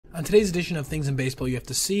On today's edition of Things in Baseball You Have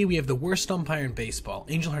to See, we have the worst umpire in baseball,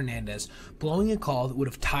 Angel Hernandez, blowing a call that would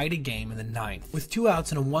have tied a game in the ninth. With 2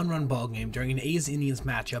 outs in a 1-run ballgame during an A's-Indians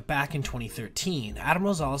matchup back in 2013, Adam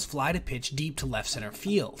Rosales flied a pitch deep to left center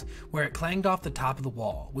field, where it clanged off the top of the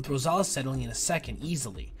wall, with Rosales settling in a second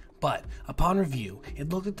easily. But, upon review, it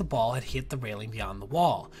looked like the ball had hit the railing beyond the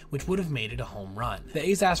wall, which would have made it a home run. The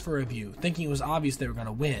A's asked for a review, thinking it was obvious they were going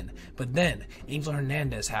to win, but then Angel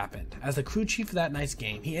Hernandez happened. As the crew chief of that night's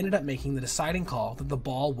game, he ended up making the deciding call that the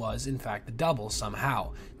ball was, in fact, a double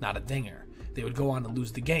somehow, not a dinger. They would go on to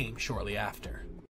lose the game shortly after.